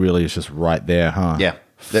 Yeah, he really is just right there, huh? Yeah.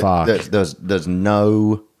 Fuck. There's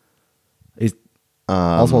no.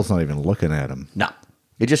 Oswald's not even looking at him. No.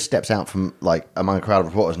 He just steps out from like among a crowd of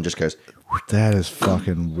reporters and just goes. That is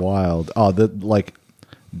fucking wild. Oh,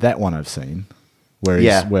 that one I've seen, where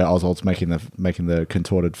Oswald's making the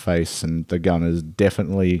contorted face, and the gun is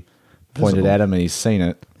definitely pointed at him, and he's seen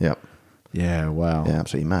it. Yep. Yeah. Wow. Yeah.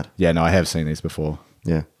 Absolutely mad. Yeah. No, I have seen these before.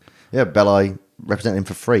 Yeah. Yeah. Belli represented him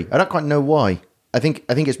for free. I don't quite know why. I think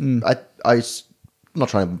it's. I'm not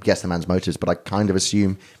trying to guess the man's motives, but I kind of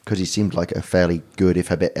assume because he seemed like a fairly good, if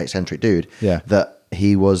a bit eccentric dude, that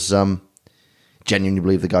he was genuinely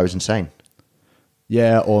believed the guy was insane.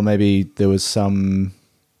 Yeah, or maybe there was some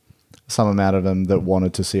amount of him that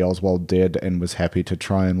wanted to see Oswald dead and was happy to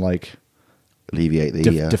try and like alleviate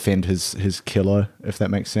the defend his killer, if that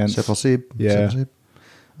makes sense. C'est possible. Yeah. C'est possible.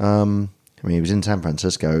 I mean, he was in San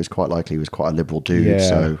Francisco. It was quite likely he was quite a liberal dude.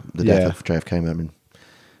 So the death of JFK might have been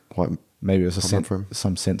quite. Maybe it was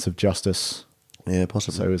some sense of justice. Yeah,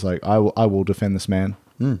 possibly. So he was like, I will defend this man.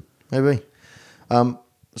 Maybe.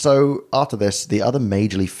 So after this, the other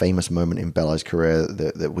majorly famous moment in Belli's career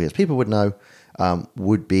that we as people would know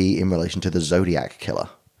would be in relation to the Zodiac Killer.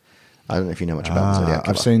 I don't know if you know much about the Zodiac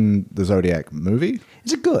Killer. I've seen the Zodiac movie.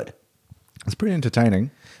 Is it good? It's pretty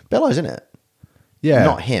entertaining. Belli's in it. Yeah.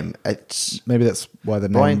 Not him. It's maybe that's why the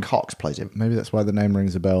name... Brian Cox plays him. Maybe that's why the name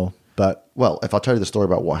rings a bell. But well, if I tell you the story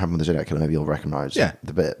about what happened with the Zodiac Killer, maybe you'll recognize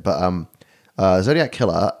the bit. But Zodiac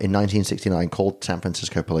Killer in 1969 called San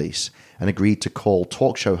Francisco police and agreed to call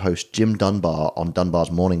talk show host Jim Dunbar on Dunbar's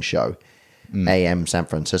morning show, AM San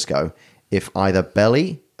Francisco, if either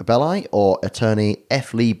Belli or attorney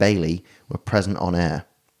F. Lee Bailey were present on air.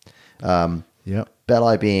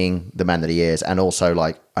 Belli, being the man that he is, and also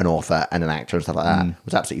like an author and an actor and stuff like that,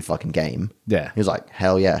 was absolutely fucking game. Yeah. He was like,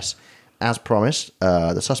 hell yes. As promised,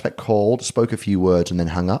 the suspect called, spoke a few words, and then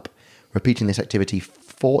hung up, repeating this activity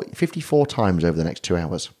 54 times over the next 2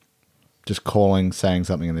 hours. Just calling, saying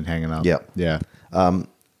something, and then hanging up. Yep. Yeah.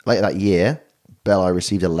 Later that year, Belli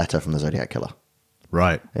received a letter from the Zodiac Killer.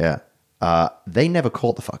 Right. Yeah. They never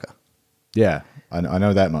caught the fucker. Yeah, I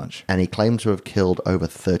know that much. And he claimed to have killed over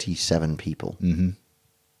 37 people. Mm-hmm.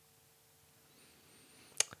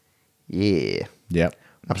 Yeah. Yep.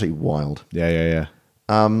 Absolutely wild. Yeah.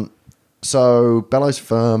 So Belli's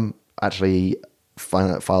firm actually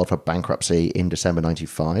filed for bankruptcy in December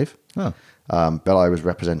 95. Oh. Belli was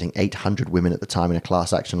representing 800 women at the time in a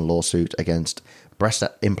class action lawsuit against breast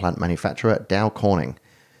implant manufacturer Dow Corning.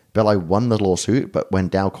 Belli won the lawsuit, but when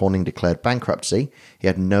Dow Corning declared bankruptcy, he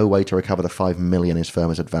had no way to recover the $5 million his firm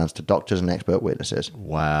has advanced to doctors and expert witnesses.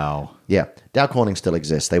 Wow. Yeah, Dow Corning still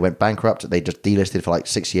exists. They went bankrupt. They just delisted for like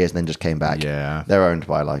 6 years and then just came back. Yeah. They're owned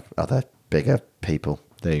by like other bigger people.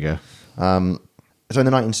 There you go. So in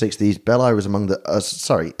the 1960s, Belli was among the...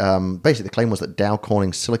 basically the claim was that Dow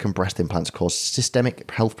Corning's silicone breast implants caused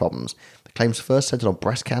systemic health problems. The claims first centered on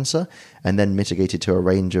breast cancer and then migrated to a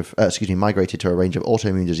range of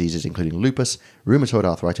autoimmune diseases, including lupus, rheumatoid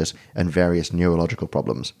arthritis, and various neurological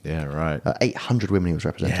problems. Yeah, right. 800 women he was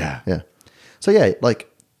representing. Yeah. So yeah, like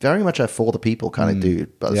very much a for the people kind of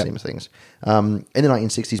dude, by the same things. In the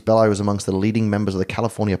 1960s, Belli was amongst the leading members of the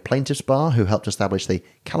California Plaintiffs Bar, who helped establish the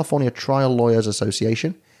California Trial Lawyers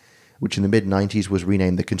Association, which in the mid-90s was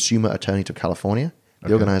renamed the Consumer Attorney of California.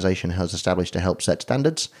 The organization has established to help set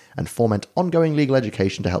standards and foment ongoing legal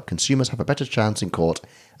education to help consumers have a better chance in court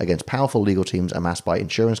against powerful legal teams amassed by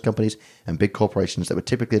insurance companies and big corporations that were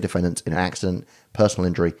typically the defendants in an accident, personal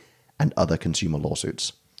injury, and other consumer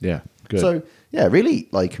lawsuits. Yeah, good. So, yeah, really,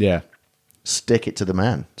 like, stick it to the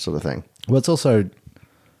man sort of thing. Well, it's also,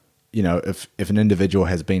 you know, if an individual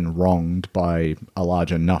has been wronged by a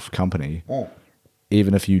large enough company,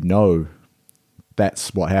 even if you know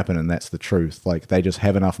that's what happened and that's the truth, like, they just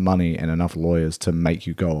have enough money and enough lawyers to make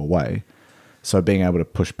you go away. So being able to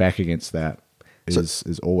push back against that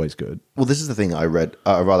is always good. Well, this is the thing I read,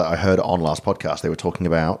 I heard on last podcast. They were talking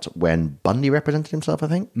about when Bundy represented himself, I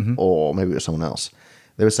think, or maybe it was someone else.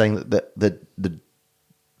 They were saying that the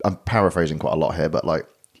I'm paraphrasing quite a lot here, but like,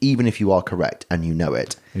 even if you are correct and you know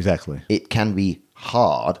it, exactly, it can be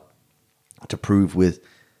hard to prove with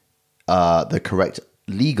the correct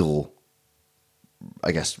legal,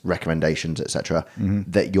 I guess, recommendations, etc.,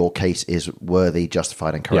 that your case is worthy,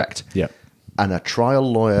 justified, and correct. Yeah. And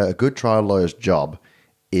a good trial lawyer's job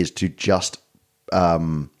is to just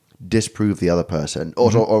disprove the other person,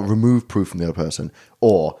 or remove proof from the other person,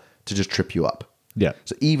 or to just trip you up. Yeah.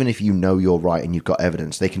 So even if you know you're right and you've got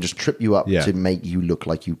evidence, they can just trip you up Yeah. to make you look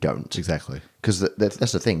like you don't. Exactly. Because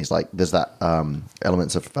that's the thing. Is like there's that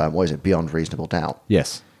elements of what is it, beyond reasonable doubt,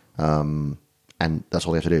 Yes. and that's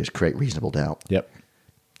all they have to do is create reasonable doubt. Yep.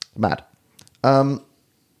 Mad.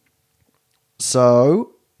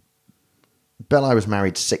 So Belli was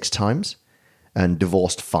married 6 times and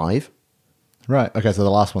divorced 5. Right. Okay. So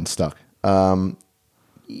the last one stuck.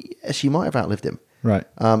 She might have outlived him. Right.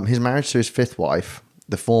 His marriage to his 5th wife,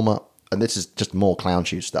 the former, and this is just more clown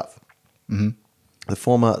shoe stuff. Mm-hmm. The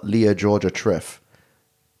former Leah Georgia Triff,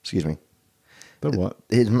 excuse me. The what?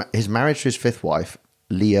 His marriage to his 5th wife,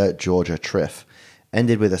 Leah Georgia Triff,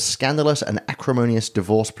 ended with a scandalous and acrimonious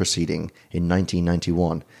divorce proceeding in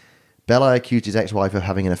 1991. Belli accused his ex-wife of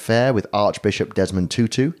having an affair with Archbishop Desmond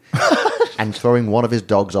Tutu and throwing one of his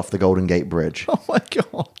dogs off the Golden Gate Bridge. Oh my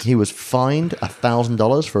God. He was fined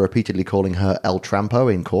 $1,000 for repeatedly calling her El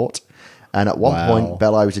Trampo in court. And at one point,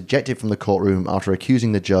 Belli was ejected from the courtroom after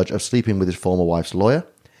accusing the judge of sleeping with his former wife's lawyer.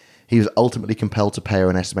 He was ultimately compelled to pay her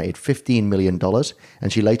an estimated $15 million,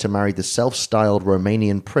 and she later married the self-styled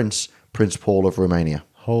Romanian prince, Prince Paul of Romania.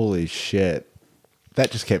 Holy shit.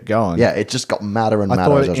 That just kept going. Yeah, it just got madder and madder I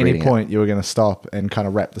thought as I was at any reading point you were going to stop and kind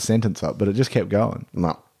of wrap the sentence up, but it just kept going. it.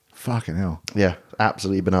 No. Fucking hell. Yeah,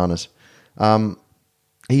 absolutely bananas.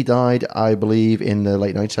 He died, I believe, in the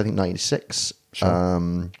late 90s, I think 96.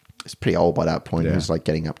 Sure. He's pretty old by that point. Yeah. He was like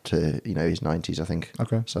getting up to, his 90s, I think.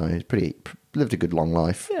 Okay. So he's lived a good long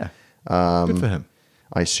life. Yeah. Good for him.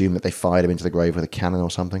 I assume that they fired him into the grave with a cannon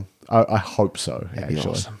or something. I hope so, That'd be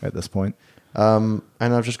actually, awesome. at this point. And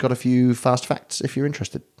I've just got a few fast facts if you're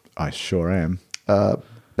interested. I sure am.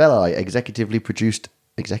 Belli executive produced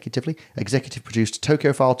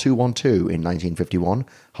Tokyo File 212 in 1951,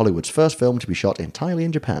 Hollywood's first film to be shot entirely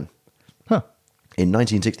in Japan. Huh. In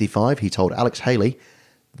 1965, he told Alex Haley,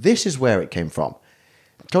 this is where it came from.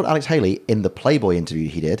 He told Alex Haley in the Playboy interview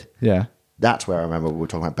he did, Yeah. that's where I remember we were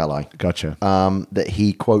talking about Belli, Gotcha. that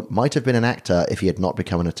he, quote, might have been an actor if he had not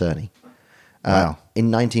become an attorney. Wow.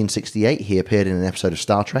 In 1968, he appeared in an episode of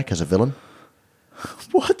Star Trek as a villain.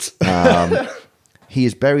 What? He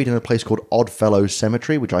is buried in a place called Oddfellows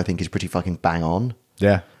Cemetery, which I think is pretty fucking bang on.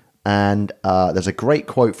 Yeah. And there's a great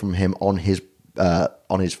quote from him on his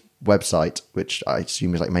website, which I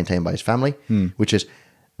assume is like maintained by his family, which is,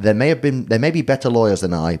 there may be better lawyers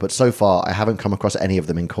than I, but so far I haven't come across any of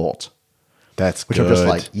them in court. That's Which good. I'm just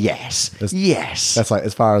like, yes, yes. That's like,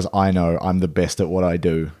 as far as I know, I'm the best at what I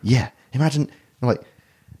do. Yeah. Imagine, I'm like,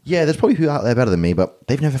 yeah, there's probably people out there better than me, but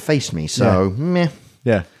they've never faced me, so meh.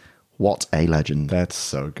 Yeah. What a legend. That's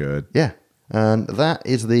so good. Yeah. And that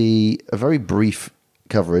is a very brief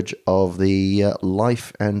coverage of the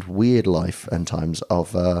life and weird life and times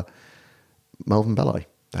of Melvin Belli.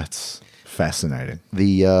 That's fascinating.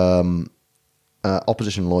 The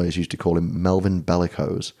opposition lawyers used to call him Melvin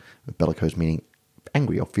Bellicose, bellicose meaning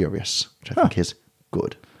angry or furious, which I think is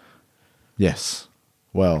good. Yes.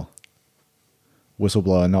 Well,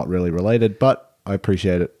 whistleblower not really related, but I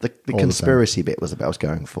appreciate it. The all conspiracy bit was the bit I was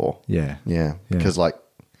going for. Yeah. Yeah. Because, like,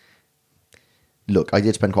 look, I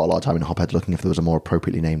did spend quite a lot of time in Hophead looking if there was a more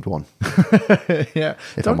appropriately named one. Yeah.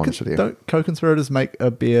 If I'm honest with you. Don't co-conspirators make a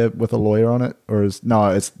beer with a lawyer on it? Or it's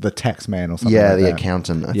the tax man or something Yeah, like the that?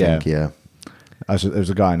 accountant, I think, yeah. There's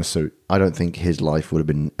a guy in a suit. I don't think his life would have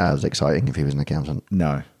been as exciting if he was an accountant.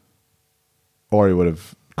 No. Or he would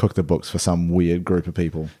have cooked the books for some weird group of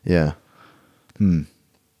people. Yeah.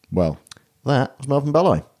 Well, That was Melvin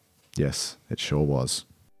Belli. yes, it sure was.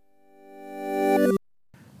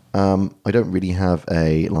 I don't really have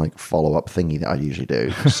a follow-up thingy that I usually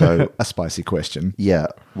do. So A spicy question. yeah,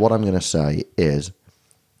 what I'm going to say is,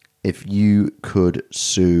 if you could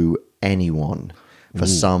sue anyone for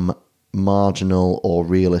some marginal or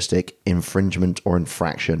realistic infringement or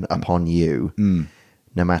infraction upon you,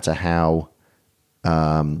 no matter how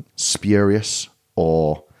spurious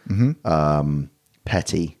or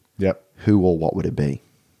petty, Yep. who or what would it be?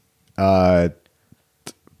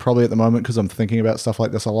 Probably at the moment, because I'm thinking about stuff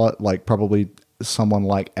like this a lot, like probably someone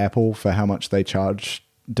like Apple for how much they charge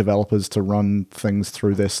developers to run things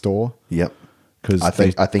through their store. Yep. Because I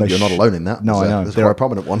think you're not alone in that. No, I know. There's quite a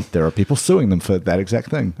prominent one. There are people suing them for that exact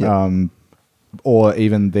thing. Yep. Or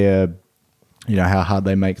even their, how hard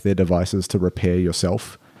they make their devices to repair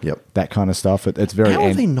yourself. Yep. That kind of stuff. It's very How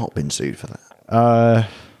have they not been sued for that?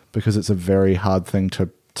 because it's a very hard thing to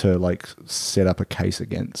set up a case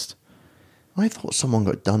against. I thought someone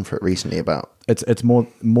got done for it recently about... It's more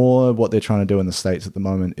what they're trying to do in the States at the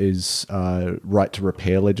moment is right to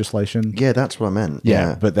repair legislation. Yeah, that's what I meant.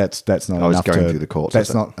 Yeah, but that's not I was enough going to through the courts That's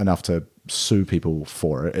with not enough to sue people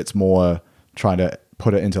for it. It's more trying to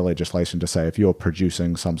put it into legislation to say if you're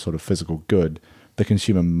producing some sort of physical good, the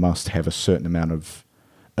consumer must have a certain amount of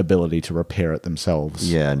ability to repair it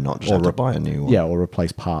themselves. Yeah, not just have to buy a new one. Yeah, or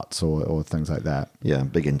replace parts or things like that. Yeah, I'm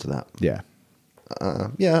big into that. Yeah.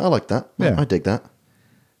 Yeah, I like that. Yeah. I dig that.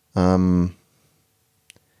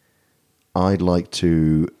 I'd like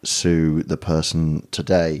to sue the person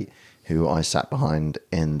today who I sat behind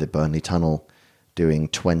in the Burnley Tunnel doing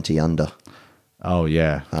 20 under. Oh,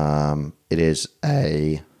 yeah. It is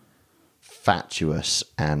a fatuous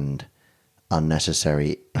and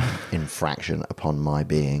unnecessary infraction upon my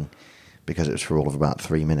being because it was for all of about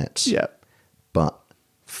 3 minutes. Yeah. But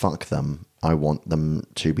fuck them. I want them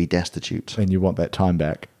to be destitute. And you want that time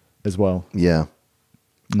back as well. Yeah.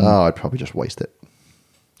 Oh, I'd probably just waste it.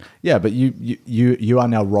 Yeah, but you are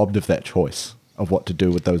now robbed of that choice of what to do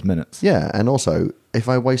with those minutes. Yeah, and also, if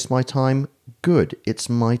I waste my time, good. It's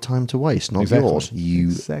my time to waste, not Exactly. yours. You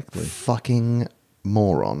Exactly. fucking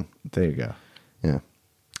moron. There you go. Yeah.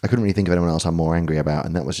 I couldn't really think of anyone else I'm more angry about,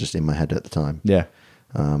 and that was just in my head at the time. Yeah.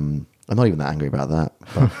 I'm not even that angry about that,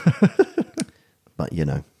 but, but you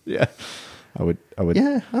know. Yeah. I would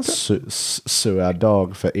Yeah, sue our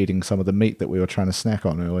dog for eating some of the meat that we were trying to snack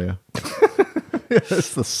on earlier.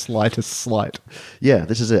 It's the slightest slight. Yeah,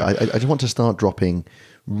 this is it. I just want to start dropping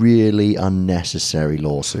really unnecessary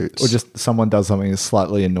lawsuits. Or just someone does something that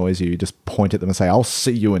slightly annoys you, you just point at them and say, I'll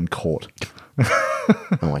see you in court.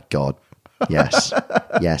 Oh my God. Yes.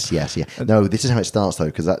 yes. No, this is how it starts though,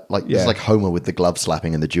 because this is like Homer with the glove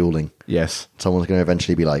slapping and the dueling. Yes. Someone's going to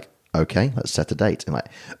eventually be like, okay, let's set a date. And like,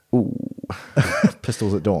 ooh.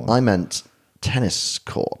 Pistols at dawn. I meant tennis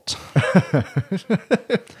court.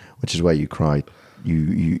 Which is where you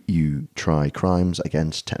try crimes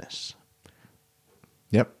against tennis.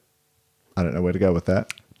 Yep. I don't know where to go with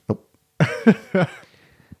that. Nope.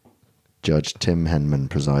 Judge Tim Henman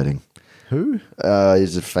presiding. Who?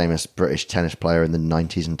 He's a famous British tennis player in the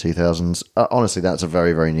 90s and 2000s. Honestly, that's a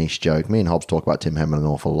very, very niche joke. Me and Hobbs talk about Tim Henman an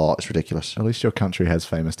awful lot. It's ridiculous. At least your country has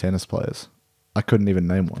famous tennis players. I couldn't even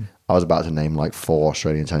name one. I was about to name like 4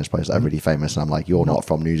 Australian tennis players that are really famous, and I'm like, you're not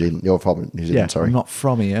from New Zealand. You're from New Zealand, Yeah, sorry. I'm not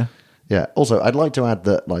from here. Yeah. Also, I'd like to add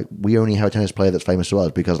that like we only have a tennis player that's famous to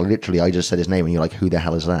us because literally I just said his name and you're like, who the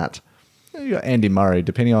hell is that? You got Andy Murray.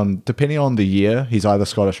 Depending on the year, he's either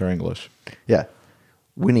Scottish or English. Yeah.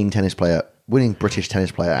 Winning British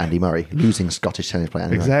tennis player Andy Murray, losing Scottish tennis player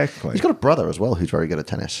Andy Murray. Exactly. He's got a brother as well who's very good at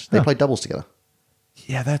tennis. They play doubles together.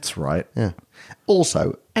 Yeah, that's right. Yeah.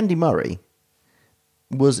 Also, Andy Murray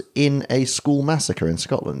was in a school massacre in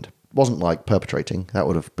Scotland. Wasn't like perpetrating. That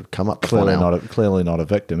would have come up before now. Clearly not a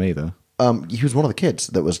victim either. He was one of the kids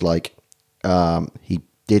that was like, he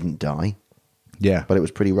didn't die, Yeah. but it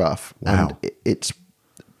was pretty rough. Wow. And it's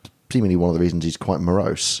seemingly one of the reasons he's quite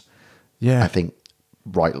morose. Yeah. I think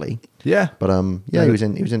rightly. Yeah. But yeah, he was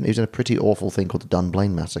in a pretty awful thing called the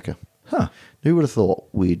Dunblane massacre. Huh. Who would have thought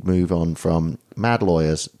we'd move on from mad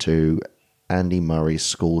lawyers to Andy Murray's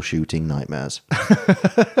school shooting nightmares?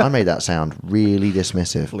 I made that sound really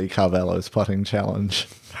dismissive. Lee Carvalho's putting challenge.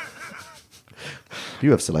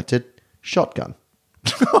 You have selected shotgun.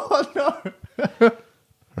 Oh no.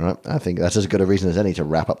 All right, I think that's as good a reason as any to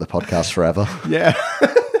wrap up the podcast forever. Yeah.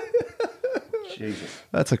 Jesus.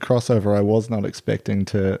 That's a crossover I was not expecting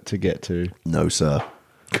to get to. No, sir.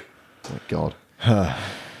 Oh, God.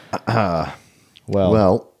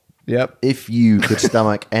 Well. Yep. if you could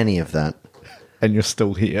stomach any of that, And you're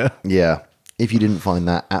still here. yeah, if you didn't find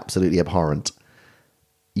that absolutely abhorrent,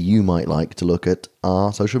 you might like to look at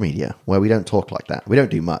our social media, where we don't talk like that. We don't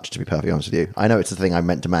do much, to be perfectly honest with you. I know it's the thing I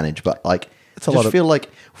meant to manage, but like, It's a I just lot of- feel like,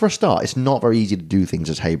 for a start, it's not very easy to do things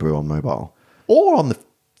as Hey Brew on mobile. Or on the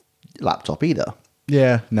laptop either.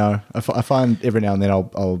 Yeah, no. I find every now and then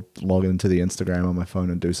I'll log into the Instagram on my phone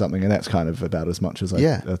and do something, and that's kind of about as much as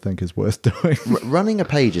I think is worth doing. Running a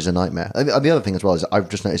page is a nightmare. And the other thing as well is I've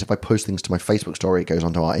just noticed if I post things to my Facebook story, it goes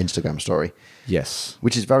onto our Instagram story. Yes.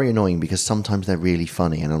 Which is very annoying because sometimes they're really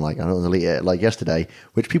funny, and I'm like, I don't delete it. Like yesterday,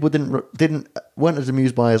 which people weren't as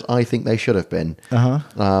amused by as I think they should have been.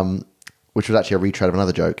 Which was actually a retread of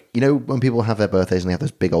another joke. You know when people have their birthdays and they have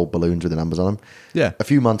those big old balloons with the numbers on them? Yeah. A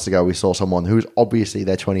few months ago, we saw someone who was obviously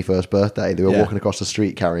their 21st birthday. They were walking across the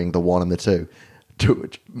street carrying the 1 and the 2. To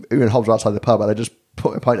which, even Hobbs were outside the pub, and I just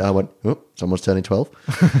put a pint down and I went, oh, someone's turning 12.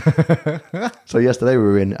 So yesterday we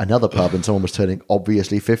were in another pub and someone was turning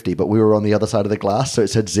obviously 50, but we were on the other side of the glass, so it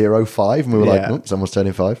said 05, and we were like, oh, someone's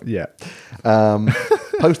turning 5. Yeah.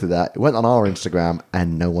 Posted that, it went on our Instagram,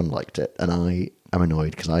 and no one liked it. And I am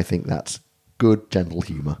annoyed because I think that's good, gentle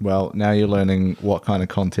humour. Well, now you're learning what kind of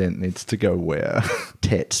content needs to go where.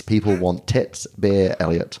 Tits. People want tits, beer,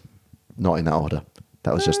 Elliot. Not in that order.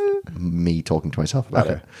 That was just me talking to myself about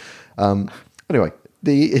it. Anyway,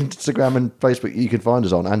 the Instagram and Facebook you can find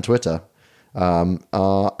us on, and Twitter,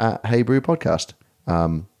 are at Hey Brew Podcast.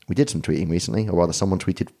 We did some tweeting recently, or rather someone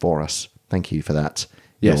tweeted for us. Thank you for that,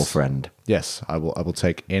 your friend. Yes, I will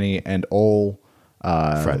take any and all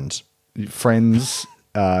Friends.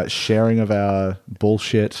 Sharing of our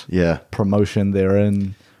bullshit, promotion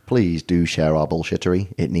therein. Please do share our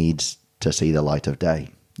bullshittery. It needs to see the light of day.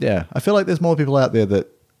 Yeah, I feel like there's more people out there that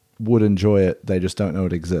would enjoy it. They just don't know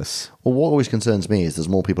it exists. Well, what always concerns me is there's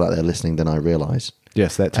more people out there listening than I realise.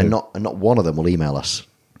 Yes, that too. And not one of them will email us.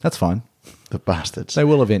 That's fine. The bastards. They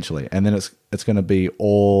will eventually, and then it's going to be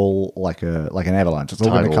all like an avalanche. It's all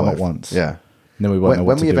going to come at once. Yeah. And then we won't know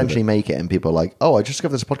what when we to do eventually make it, and people are like, "Oh, I just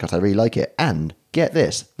discovered this podcast. I really like it." And get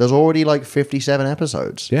this, there's already like 57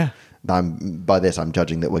 episodes. Yeah. By this, I'm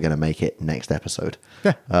judging that we're going to make it next episode.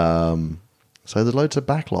 Yeah. So there's loads of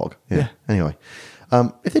backlog. Yeah. Anyway,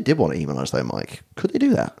 if they did want to email us, though, Mike, could they do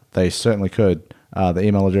that? They certainly could. The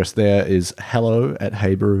email address there is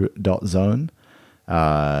hello@heybrew.zone.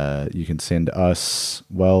 You can send us,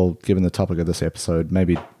 well, given the topic of this episode,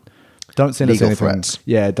 maybe don't send Legal us anything. threats.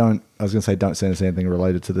 Yeah, I was going to say don't send us anything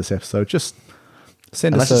related to this episode. Just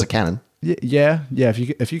send Unless us it's a canon. Yeah.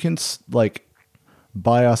 If you can like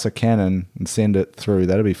buy us a cannon and send it through,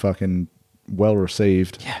 that'd be fucking well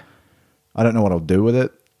received. Yeah. I don't know what I'll do with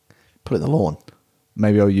it. Put it in the lawn.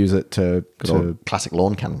 Maybe I'll use it to Classic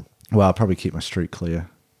lawn cannon. well, I'll probably keep my street clear.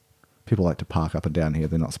 People like to park up and down here.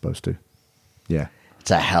 They're not supposed to. Yeah.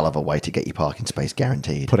 It's a hell of a way to get your parking space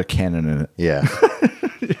guaranteed. Put a cannon in it. Yeah.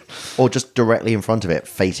 Or just directly in front of it,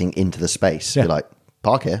 facing into the space. Yeah. Be like,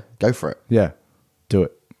 park here, go for it. Yeah. Do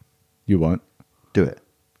it. You won't. Do it.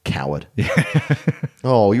 Coward.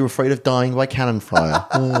 Oh, you're afraid of dying by cannon fire.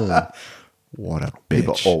 What a bitch.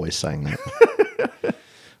 People are always saying that.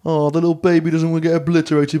 Oh, the little baby doesn't want to get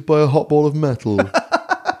obliterated by a hot ball of metal.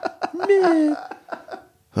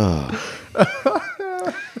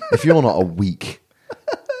 If you're not a weak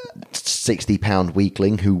 60-pound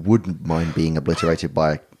weakling who wouldn't mind being obliterated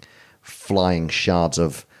by flying shards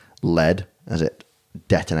of lead as it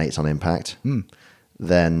detonates on impact,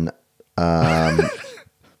 then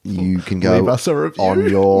you can go Leave us a review. on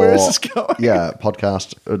your Where is this going?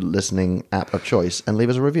 podcast listening app of choice and leave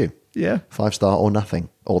us a review. Yeah. 5-star or nothing.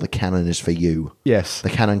 Or the cannon is for you. Yes. The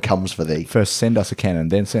cannon comes for thee. First, send us a cannon,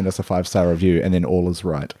 then send us a 5-star review, and then all is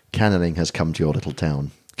right. Cannoning has come to your little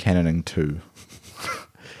town. Cannoning 2.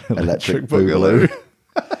 Electric Boogaloo.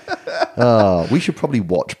 We should probably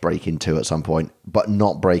watch Breaking 2 at some point, but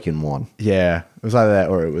not Breaking 1. Yeah. It was either that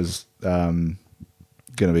or it was going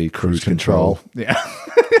to be Cruise Control. Yeah.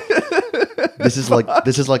 This is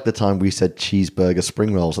like the time we said cheeseburger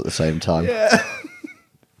spring rolls at the same time. Yeah.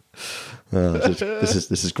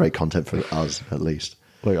 This is great content for us, at least.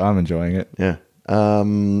 Look, I'm enjoying it. Yeah.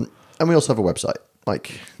 And we also have a website.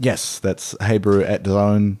 Yes, that's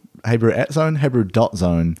Heybrew@zone. Heybrew.zone.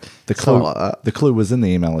 Something like that. The clue was in the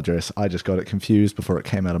email address. I just got it confused before it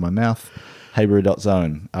came out of my mouth.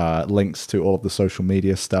 Heybrew.zone. Links to all of the social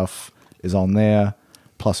media stuff is on there,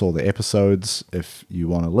 plus all the episodes. If you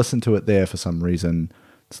want to listen to it there for some reason,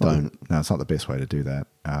 it's not the best way to do that.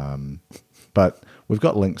 But we've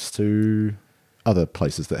got links to other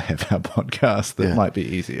places that have our podcast that might be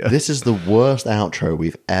easier. This is the worst outro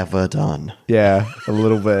we've ever done. Yeah, a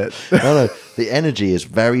little bit. No, the energy is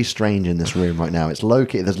very strange in this room right now. It's low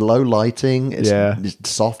key. There's low lighting. It's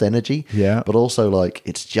soft energy. Yeah. But also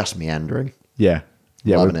it's just meandering. Yeah.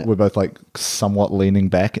 Yeah, Loving it. we're both somewhat leaning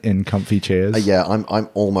back in comfy chairs. I'm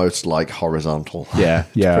almost horizontal. Yeah,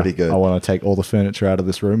 It's pretty good. I want to take all the furniture out of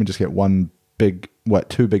this room and just get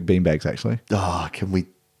two big bean bags actually. Can we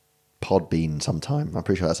Podbean sometime? I'm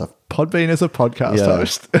pretty sure that's a Podbean is a podcast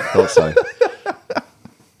host. Thought so.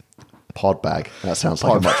 Pod bag. That sounds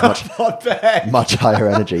like a Pod bag. much higher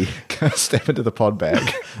energy. Step into the pod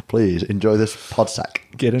bag. Please enjoy this pod sack.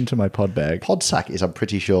 Get into my pod bag. Pod sack is, I'm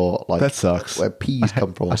pretty sure, that sucks. Where peas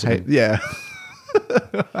come from. Or something. Yeah.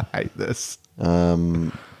 I hate this.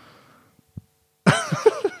 Bagcast.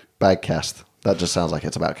 That just sounds like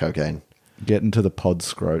it's about cocaine. Get into the pod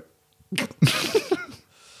scrote.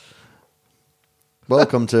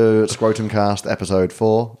 Welcome to Scrotumcast episode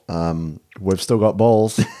 4. We've still got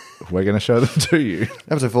balls. We're going to show them to you.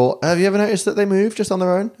 Episode 4. Have you ever noticed that they move just on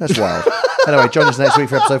their own? That's wild. Anyway, join us next week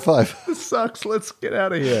for episode 5. This sucks. Let's get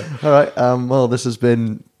out of here. All right. Well, this has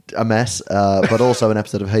been a mess, but also an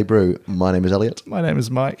episode of Hey Brew. My name is Elliot. My name is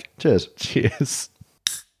Mike. Cheers. Cheers.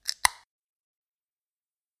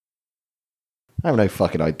 I have no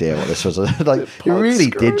fucking idea what this was. Like, it really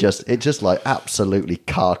did just like absolutely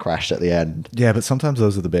car crashed at the end. Yeah, but sometimes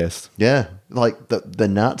those are the best. Yeah, like the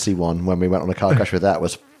Nazi one when we went on a car crash with that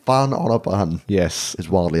was fun on a bun. Yes. It's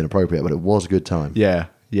wildly inappropriate, but it was a good time. Yeah.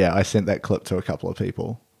 Yeah, I sent that clip to a couple of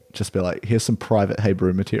people. Just be like, here's some private Hey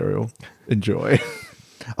Brew material. Enjoy.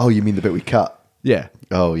 Oh, you mean the bit we cut? Yeah.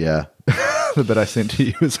 Oh, yeah. The bit I sent to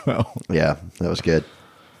you as well. Yeah, that was good.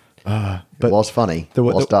 But it was funny. It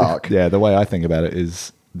was dark. Yeah, the way I think about it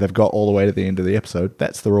is they've got all the way to the end of the episode.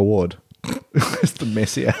 That's the reward. It's the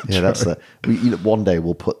messy outro. Yeah, that's one day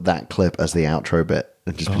we'll put that clip as the outro bit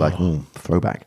and just be like, throwback.